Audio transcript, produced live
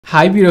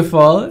Hi,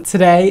 beautiful.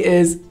 Today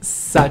is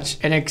such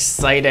an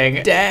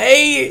exciting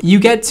day. You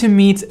get to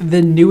meet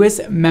the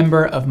newest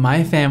member of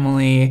my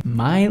family,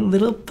 my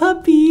little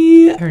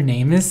puppy. Her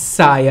name is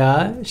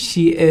Saya.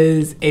 She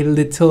is a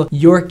little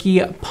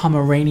Yorkie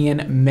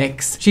Pomeranian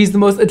mix. She's the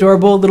most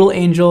adorable little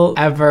angel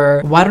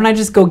ever. Why don't I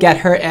just go get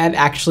her and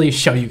actually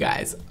show you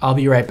guys? I'll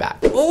be right back.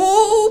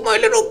 Oh, my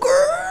little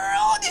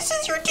girl, this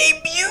is your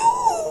debut.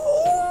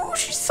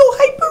 She's so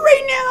hyper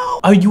right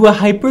now. Are you a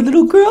hyper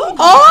little girl?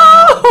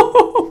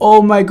 Oh! Oh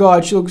my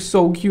God, she looks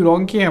so cute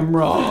on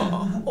camera.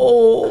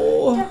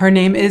 Oh. Her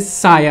name is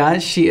Saya.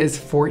 She is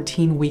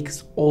 14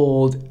 weeks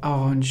old.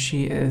 Oh, and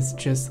she is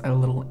just a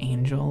little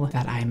angel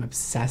that I'm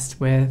obsessed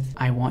with.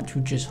 I want to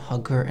just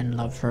hug her and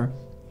love her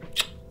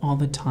all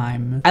the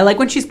time. I like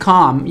when she's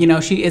calm. You know,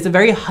 she is a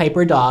very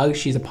hyper dog.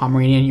 She's a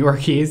Pomeranian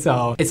Yorkie,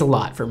 so it's a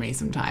lot for me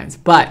sometimes.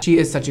 But she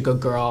is such a good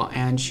girl,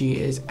 and she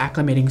is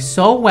acclimating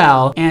so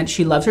well, and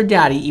she loves her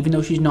daddy, even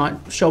though she's not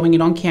showing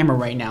it on camera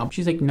right now.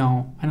 She's like,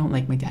 no, I don't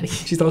like my daddy.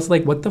 She's also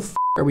like, what the f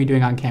are we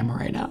doing on camera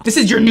right now? This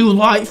is your new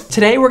life.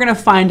 Today, we're gonna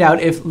find out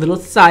if little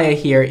Saya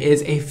here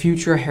is a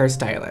future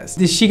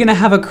hairstylist. Is she gonna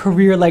have a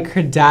career like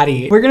her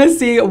daddy? We're gonna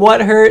see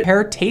what her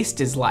hair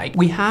taste is like.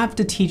 We have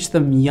to teach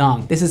them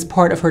young. This is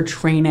part of her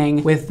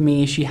training with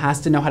me. She has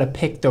to know how to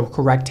pick the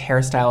correct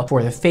hairstyle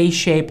for the face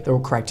shape, the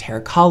correct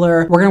hair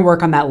color. We're gonna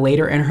work on that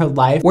later in her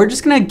life. We're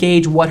just gonna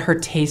gauge what her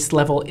taste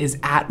level is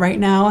at right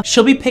now.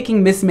 She'll be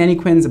picking Miss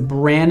Manniquins'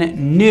 brand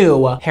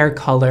new hair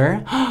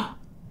color,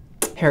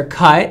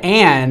 haircut,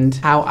 and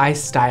how I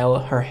style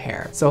her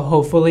hair. So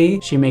hopefully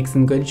she makes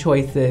some good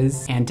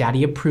choices and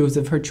daddy approves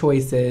of her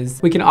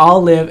choices. We can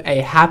all live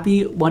a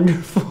happy,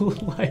 wonderful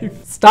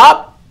life.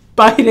 Stop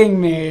biting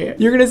me.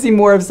 You're gonna see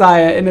more of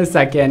Saya in a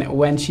second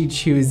when she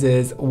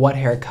chooses what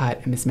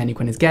haircut Miss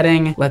Manniquin is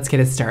getting. Let's get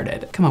it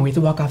started. Come on, we have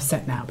to walk off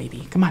set now,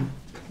 baby. Come on.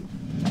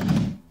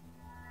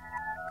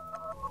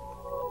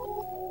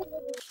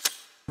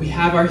 We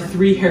have our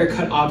 3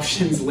 haircut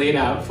options laid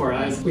out for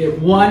us. We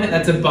have 1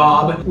 that's a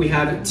bob. We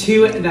have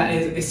 2 that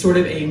is a sort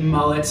of a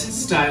mullet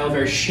style,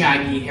 very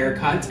shaggy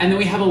haircut. And then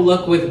we have a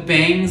look with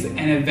bangs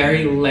and a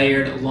very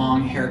layered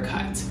long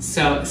haircut.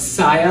 So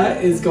Saya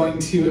is going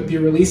to be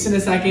released in a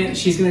second.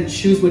 She's gonna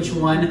choose which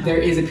one. There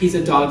is a piece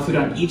of dog food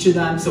on each of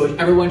them. So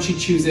whichever one she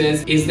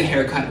chooses is the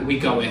haircut we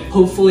go with.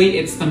 Hopefully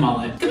it's the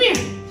mullet. Come here.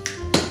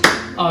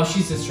 Oh,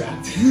 she's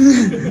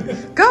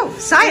distracted. Go,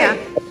 Saya.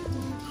 Hey.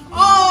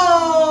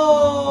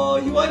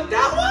 Oh, you want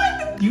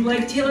that one? You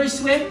like Taylor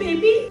Swift,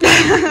 baby?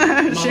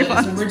 She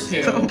wants number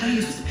 2. to. Oh,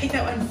 you're supposed to pick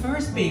that one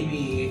first,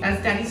 baby.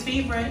 That's daddy's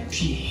favorite.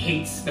 She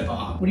hates the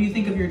bob. What do you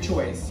think of your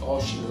choice?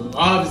 Oh, she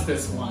loves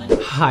this one.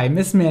 Hi,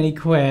 Miss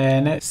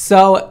Manniquin.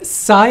 So,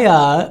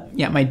 Saya,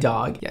 yeah, my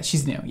dog. Yeah,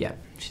 she's new, yeah.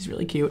 She's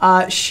really cute.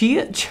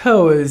 She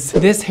chose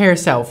this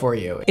hairstyle for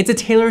you. It's a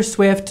Taylor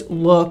Swift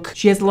look.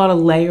 She has a lot of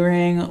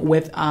layering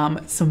with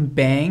some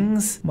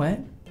bangs. What?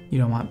 You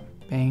don't want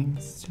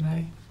bangs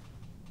today?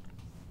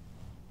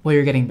 Well,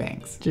 you're getting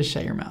bangs. Just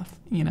shut your mouth,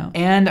 you know?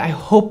 And I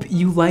hope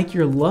you like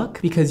your look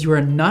because you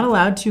are not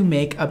allowed to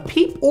make a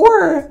peep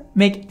or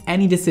make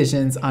any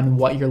decisions on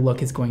what your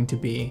look is going to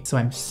be. So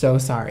I'm so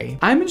sorry.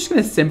 I'm just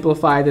gonna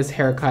simplify this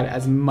haircut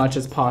as much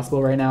as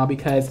possible right now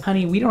because,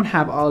 honey, we don't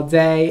have all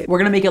day. We're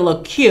gonna make it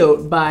look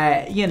cute,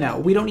 but you know,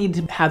 we don't need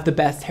to have the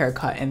best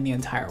haircut in the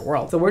entire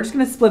world. So we're just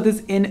gonna split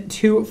this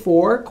into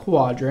 4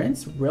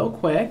 quadrants real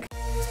quick.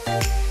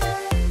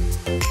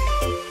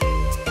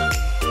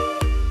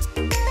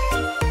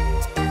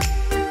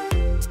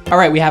 All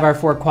right, we have our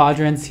 4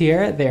 quadrants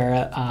here.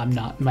 They're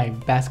not my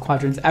best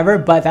quadrants ever,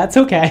 but that's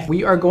okay.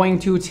 We are going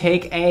to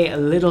take a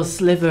little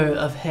sliver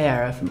of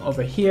hair from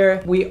over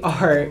here. We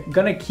are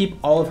gonna keep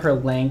all of her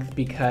length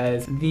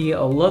because the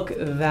look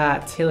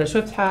that Taylor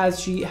Swift has,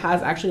 she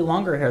has actually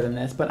longer hair than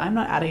this, but I'm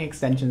not adding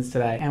extensions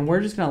today. And we're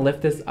just gonna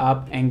lift this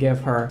up and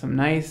give her some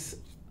nice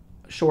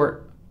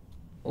short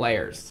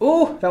layers.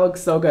 Oh, that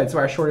looks so good. So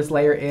our shortest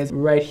layer is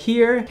right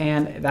here,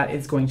 and that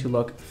is going to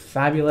look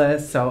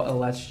fabulous. So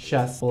let's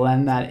just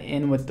blend that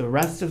in with the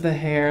rest of the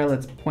hair.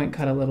 Let's point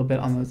cut a little bit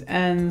on those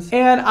ends.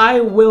 And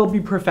I will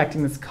be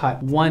perfecting this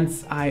cut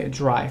once I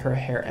dry her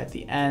hair at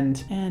the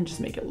end and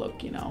just make it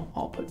look, you know,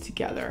 all put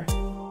together.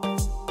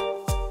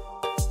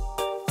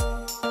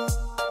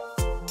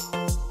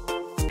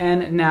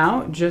 And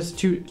now, just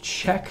to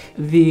check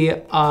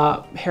the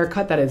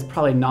haircut that is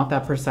probably not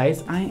that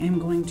precise, I am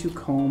going to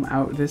comb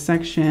out this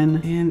section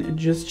and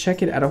just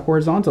check it at a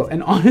horizontal.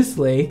 And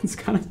honestly, it's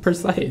kind of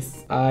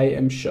precise. I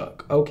am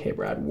shook. Okay,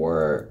 Brad,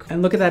 work.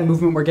 And look at that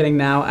movement we're getting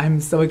now. I'm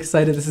so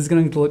excited. This is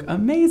going to look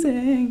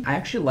amazing. I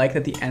actually like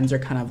that the ends are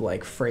kind of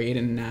like frayed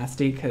and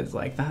nasty because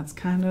like that's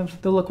kind of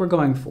the look we're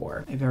going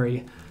for. A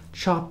very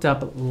chopped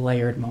up,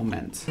 layered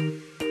moment.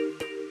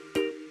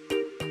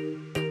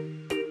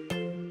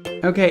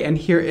 Okay, and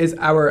here is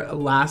our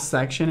last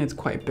section. It's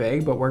quite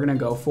big, but we're gonna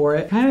go for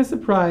it. Kind of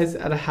surprised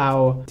at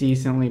how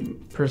decently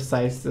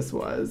precise this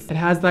was. It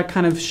has that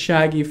kind of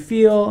shaggy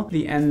feel.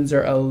 The ends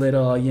are a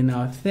little, you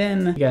know,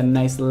 thin. You got a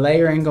nice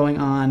layering going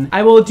on.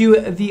 I will do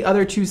the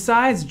other 2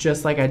 sides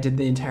just like I did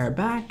the entire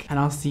back, and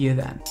I'll see you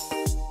then.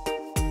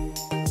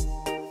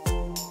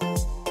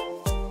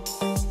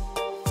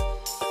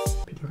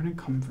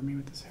 come for me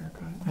with this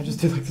haircut. I just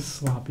did like the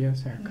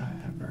sloppiest haircut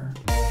ever.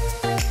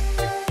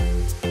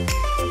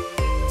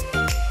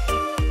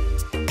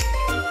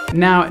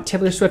 Now,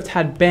 Taylor Swift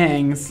had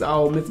bangs,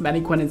 so Miss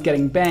Manniquin is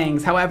getting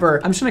bangs. However,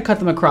 I'm just gonna cut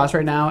them across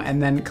right now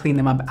and then clean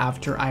them up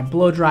after I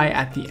blow dry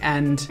at the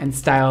end and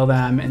style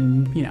them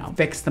and, you know,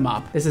 fix them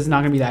up. This is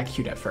not gonna be that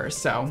cute at first,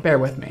 so bear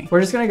with me.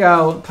 We're just gonna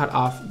go cut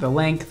off the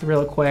length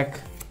real quick.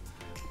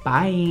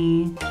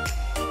 Bye.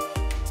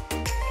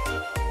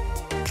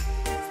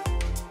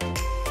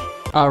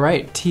 All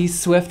right, T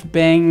Swift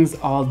bangs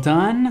all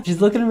done. She's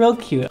looking real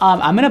cute.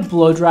 I'm gonna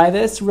blow dry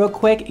this real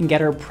quick and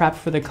get her prepped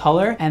for the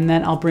color, and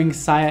then I'll bring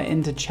Saya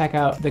in to check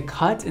out the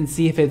cut and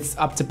see if it's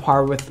up to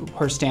par with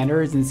her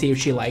standards and see if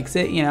she likes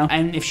it, you know?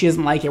 And if she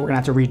doesn't like it, we're gonna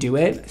have to redo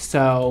it.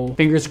 So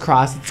fingers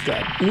crossed it's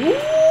good.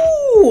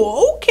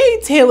 Ooh, okay,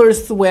 Taylor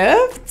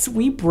Swift,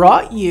 we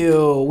brought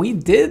you. We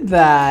did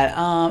that.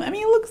 I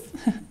mean, it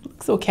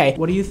looks okay.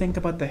 What do you think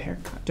about the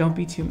haircut? Don't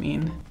be too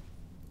mean.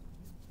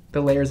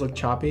 The layers look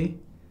choppy.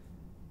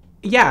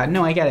 Yeah,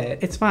 no, I get it.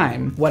 It's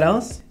fine. What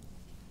else?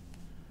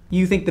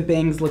 You think the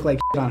bangs look like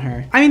shit on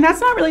her. I mean,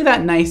 that's not really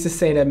that nice to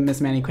say to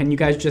Miss Manniquin. You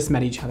guys just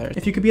met each other.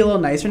 If you could be a little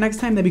nicer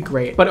next time, that'd be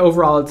great. But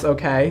overall, it's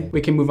okay.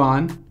 We can move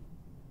on.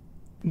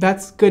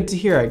 That's good to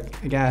hear,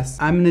 I guess.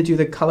 I'm gonna do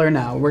the color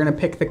now. We're gonna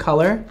pick the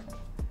color.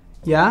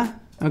 Yeah?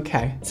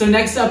 Okay. So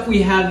next up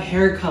we have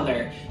hair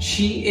color.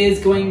 She is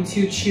going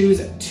to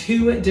choose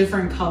 2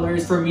 different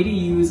colors for me to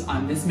use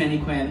on Miss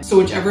Manniquin. So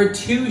whichever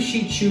 2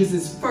 she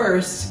chooses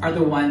first are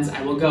the ones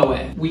I will go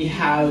with. We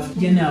have,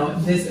 you know,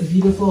 this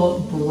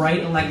beautiful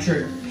bright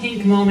electric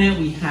pink moment.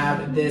 We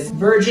have this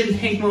virgin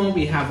pink moment.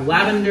 We have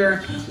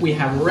lavender. We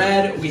have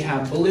red. We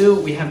have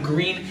blue. We have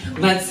green.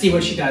 Let's see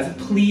what she does.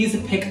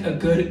 Please pick a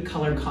good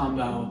color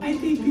combo. Hi,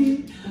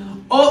 baby.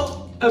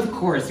 Oh! Of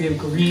course, we have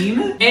green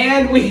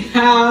and we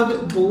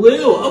have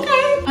blue.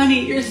 Okay,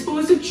 honey, you're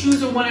supposed to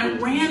choose a one at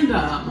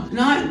random,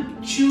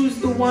 not choose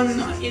the one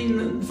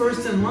in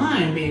first in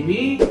line,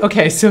 baby.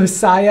 Okay, so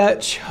Saya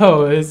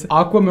chose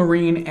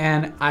aquamarine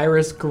and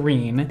iris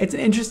green. It's an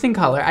interesting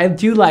color. I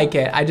do like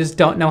it. I just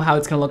don't know how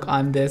it's gonna look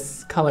on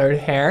this colored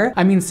hair.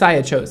 I mean,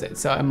 Saya chose it,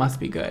 so it must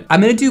be good. I'm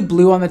gonna do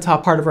blue on the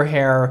top part of her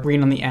hair,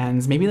 green on the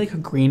ends, maybe like a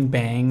green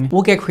bang.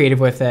 We'll get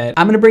creative with it.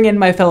 I'm gonna bring in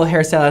my fellow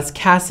hairstylist,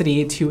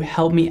 Cassidy, to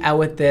help me out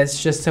with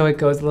this just so it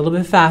goes a little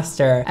bit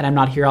faster and I'm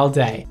not here all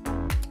day.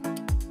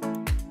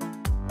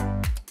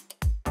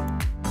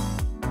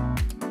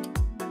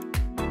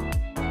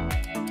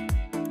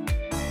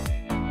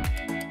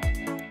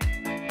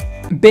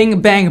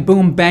 Bing, bang,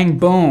 boom, bang,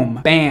 boom,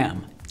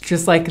 bam.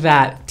 Just like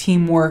that,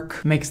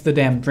 teamwork makes the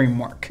damn dream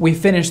work. We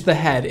finished the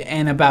head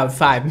in about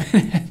 5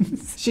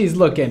 minutes. She's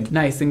looking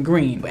nice and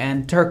green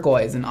and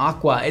turquoise and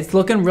aqua. It's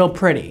looking real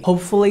pretty.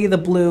 Hopefully the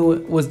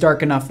blue was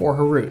dark enough for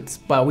her roots,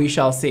 but we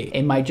shall see.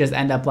 It might just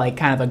end up like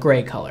kind of a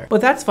gray color, but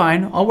that's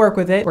fine. I'll work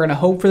with it. We're gonna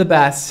hope for the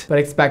best, but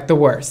expect the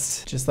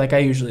worst, just like I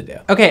usually do.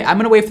 Okay, I'm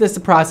gonna wait for this to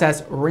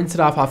process, rinse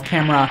it off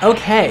camera.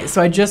 Okay, so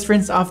I just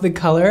rinsed off the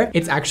color.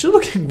 It's actually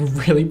looking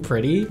really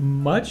pretty,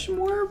 much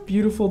more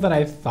beautiful than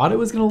I thought it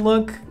was gonna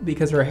look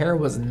because her hair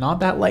was not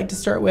that light to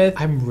start with.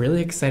 I'm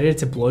really excited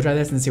to blow dry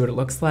this and see what it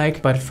looks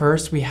like, but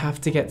first we have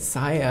to get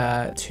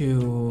Saya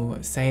to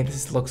say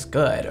this looks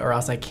good or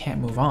else I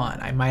can't move on.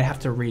 I might have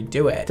to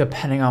redo it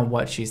depending on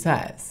what she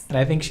says. And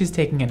I think she's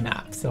taking a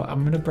nap, so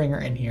I'm gonna bring her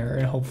in here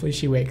and hopefully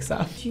she wakes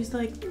up. She's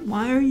like,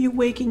 why are you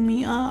waking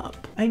me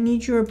up? I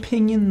need your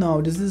opinion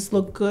though. Does this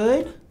look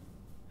good?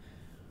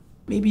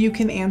 Maybe you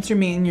can answer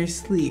me in your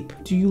sleep.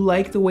 Do you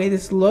like the way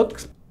this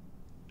looks?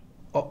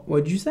 Oh,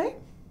 what'd you say?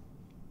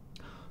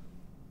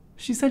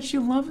 She said she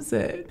loves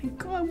it. My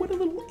God, what a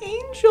little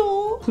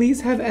angel.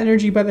 Please have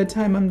energy by the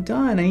time I'm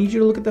done. I need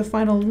you to look at the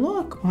final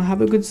look. Well,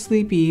 have a good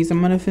sleepies.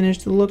 I'm gonna finish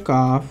the look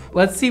off.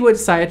 Let's see what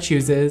Saya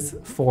chooses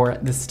for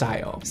the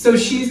style. So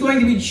she's going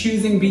to be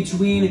choosing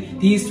between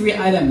these 3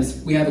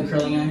 items. We have a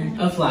curling iron,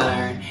 a flat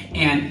iron,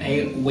 and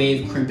a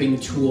wave crimping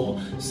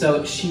tool.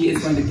 So she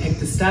is going to pick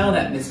the style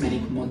that Miss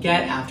Manniquin will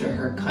get after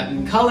her cut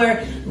and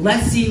color.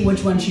 Let's see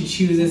which one she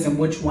chooses and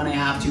which one I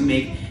have to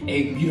make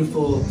a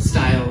beautiful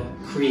style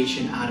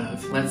creation out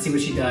of. Let's see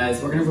what she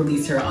does. We're gonna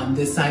release her on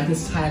this side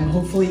this time.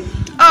 Hopefully,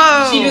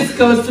 she just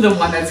goes for the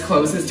one that's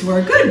closest to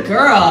her. Good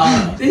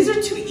girl. These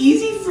are too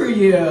easy for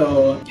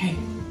you. Hey,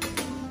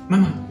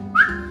 mama.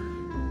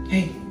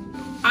 Hey.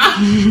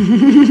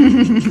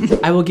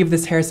 I will give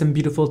this hair some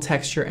beautiful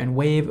texture and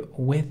wave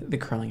with the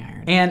curling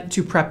iron. And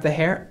to prep the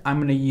hair, I'm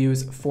gonna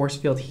use force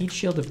field heat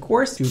shield, of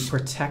course, to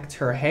protect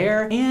her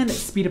hair and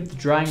speed up the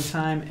drying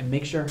time and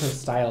make sure her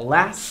style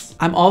lasts.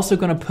 I'm also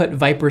gonna put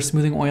Viper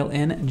smoothing oil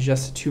in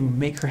just to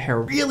make her hair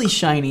really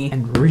shiny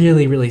and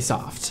really, really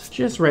soft.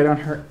 Just right on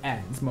her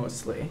ends,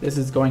 mostly. This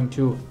is going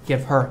to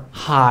give her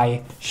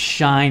high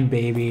shine,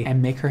 baby,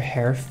 and make her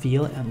hair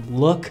feel and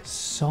look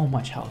so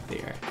much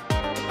healthier.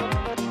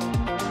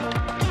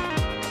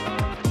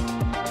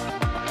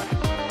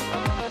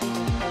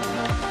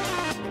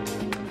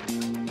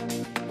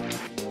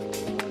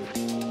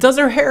 Does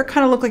her hair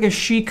kind of look like a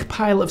chic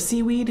pile of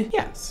seaweed?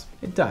 Yes.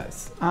 It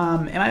does.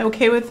 Am I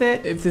okay with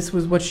it? If this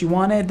was what she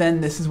wanted,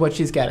 then this is what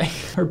she's getting.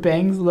 Her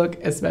bangs look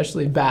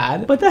especially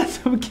bad, but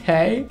that's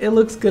okay. It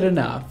looks good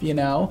enough, you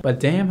know?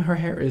 But damn, her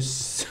hair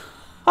is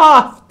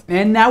soft.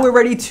 And now we're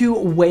ready to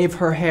wave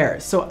her hair.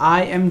 So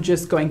I am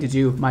just going to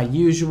do my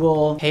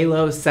usual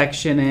halo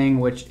sectioning,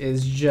 which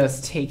is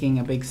just taking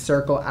a big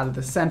circle out of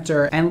the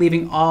center and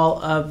leaving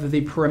all of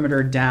the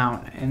perimeter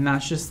down. And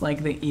that's just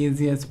like the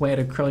easiest way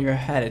to curl your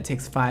head. It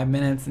takes 5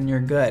 minutes and you're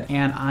good.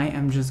 And I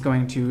am just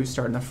going to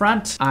start in the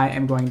front. I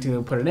am going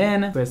to put it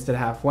in, twist it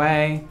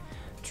halfway,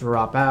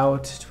 drop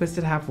out, twist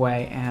it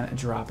halfway, and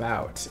drop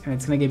out. And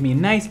it's gonna give me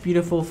nice,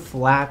 beautiful,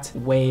 flat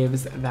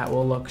waves that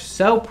will look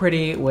so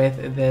pretty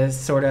with this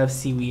sort of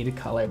seaweed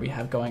color we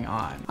have going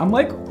on. I'm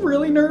like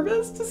really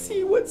nervous to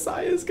see what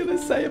Saya's gonna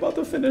say about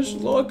the finished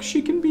look.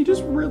 She can be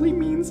just really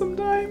mean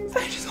sometimes.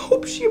 I just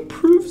hope she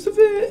approves of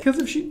it, because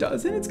if she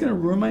doesn't, it's gonna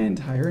ruin my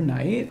entire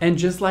night. And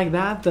just like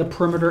that, the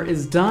perimeter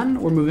is done.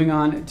 We're moving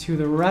on to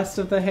the rest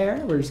of the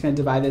hair. We're just gonna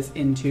divide this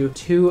into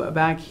 2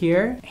 back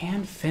here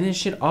and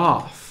finish it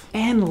off.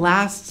 And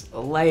last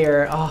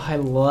layer, oh, I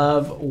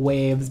love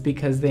waves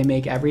because they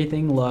make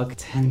everything look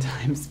 10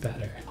 times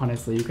better.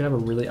 Honestly, you could have a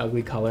really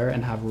ugly color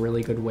and have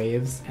really good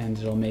waves and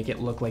it'll make it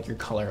look like your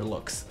color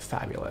looks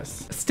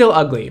fabulous. Still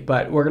ugly,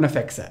 but we're gonna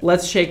fix it.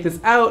 Let's shake this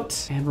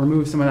out and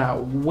remove some of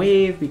that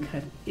wave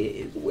because it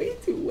is way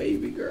too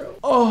wavy, girl.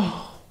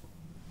 Oh.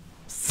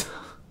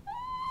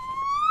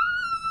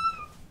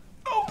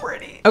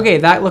 Pretty. Okay,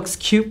 that looks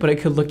cute, but it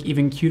could look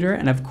even cuter.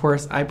 And of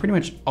course, I pretty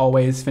much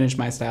always finish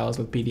my styles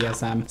with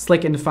BDSM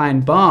Slick and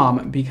Fine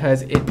Balm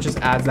because it just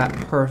adds that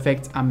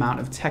perfect amount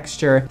of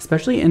texture,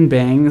 especially in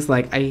bangs.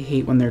 Like I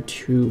hate when they're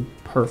too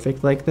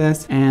perfect like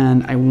this,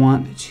 and I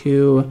want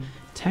to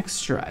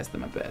texturize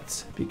them a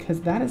bit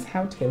because that is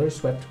how Taylor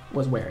Swift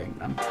was wearing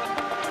them.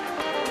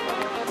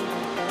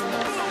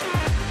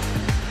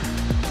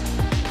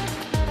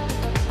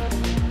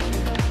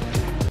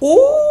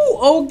 Ooh,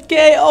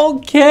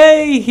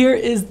 okay. Here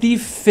is the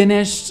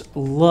finished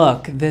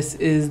look. This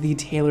is the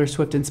Taylor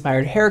Swift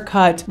inspired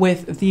haircut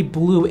with the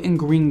blue and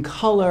green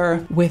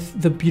color with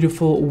the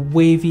beautiful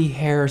wavy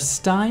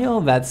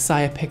hairstyle that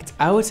Saya picked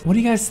out. What do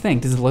you guys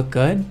think? Does it look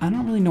good? I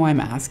don't really know why I'm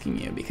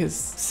asking you because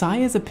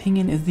Saya's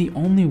opinion is the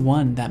only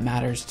one that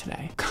matters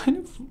today. Kind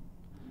of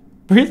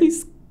really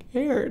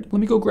scared. Let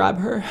me go grab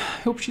her.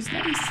 I hope she's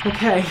nice.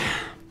 Okay,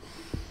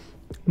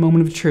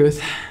 moment of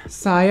truth.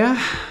 Saya,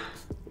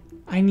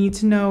 I need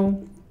to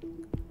know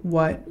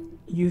what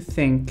you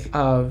think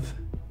of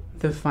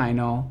the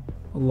final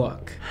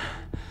look.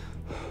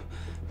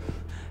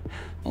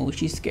 Oh,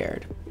 she's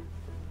scared.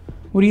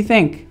 What do you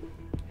think?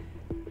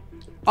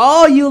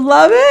 Oh, you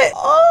love it?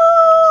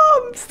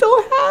 Oh, I'm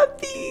so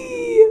happy.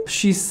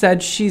 She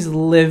said she's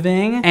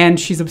living and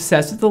she's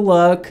obsessed with the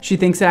look. She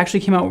thinks it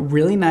actually came out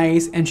really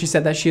nice and she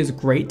said that she has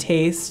great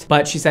taste,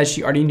 but she says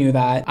she already knew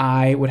that.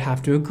 I would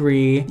have to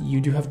agree.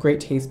 You do have great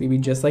taste, baby,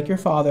 just like your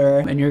father,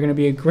 and you're gonna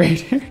be a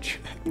great hairdresser.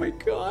 Oh my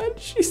God,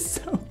 she's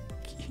so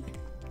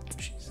cute.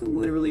 She's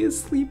literally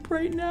asleep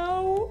right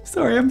now.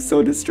 Sorry, I'm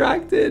so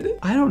distracted.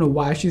 I don't know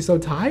why she's so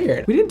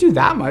tired. We didn't do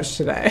that much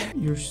today.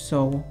 You're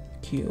so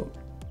cute.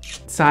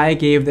 Saya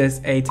gave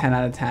this a 10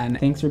 out of 10.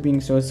 Thanks for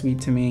being so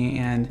sweet to me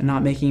and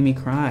not making me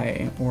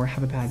cry or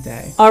have a bad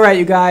day. All right,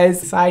 you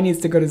guys, Saya needs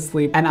to go to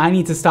sleep and I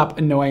need to stop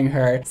annoying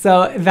her.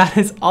 So that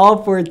is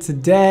all for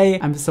today.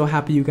 I'm so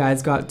happy you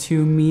guys got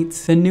to meet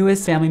the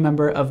newest family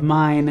member of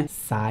mine,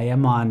 Saya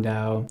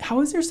Mondo.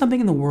 How is there something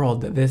in the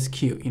world this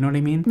cute? You know what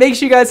I mean? Make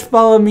sure you guys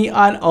follow me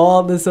on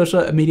all the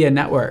social media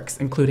networks,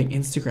 including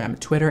Instagram,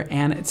 Twitter,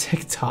 and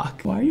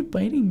TikTok. Why are you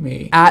biting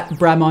me? At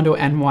BradMondo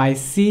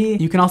NYC.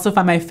 You can also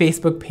find my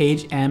Facebook page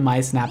and my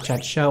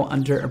Snapchat show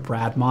under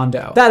Brad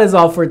Mondo. That is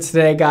all for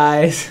today,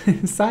 guys.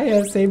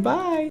 Saya, say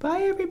bye.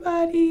 Bye,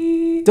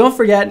 everybody. Don't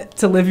forget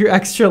to live your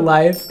extra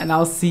life, and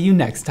I'll see you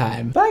next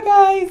time. Bye,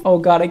 guys. Oh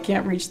God, I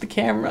can't reach the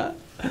camera.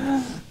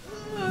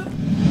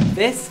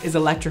 This is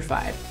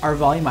Electrified, our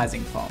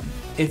volumizing foam.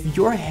 If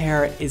your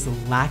hair is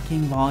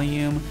lacking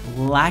volume,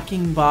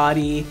 lacking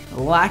body,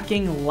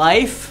 lacking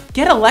life,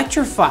 get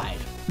electrified.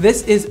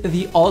 This is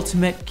the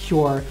ultimate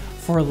cure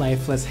for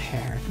lifeless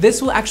hair.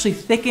 This will actually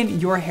thicken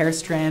your hair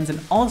strands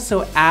and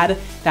also add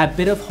that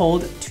bit of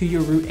hold to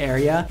your root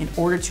area in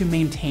order to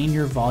maintain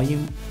your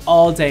volume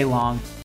all day long.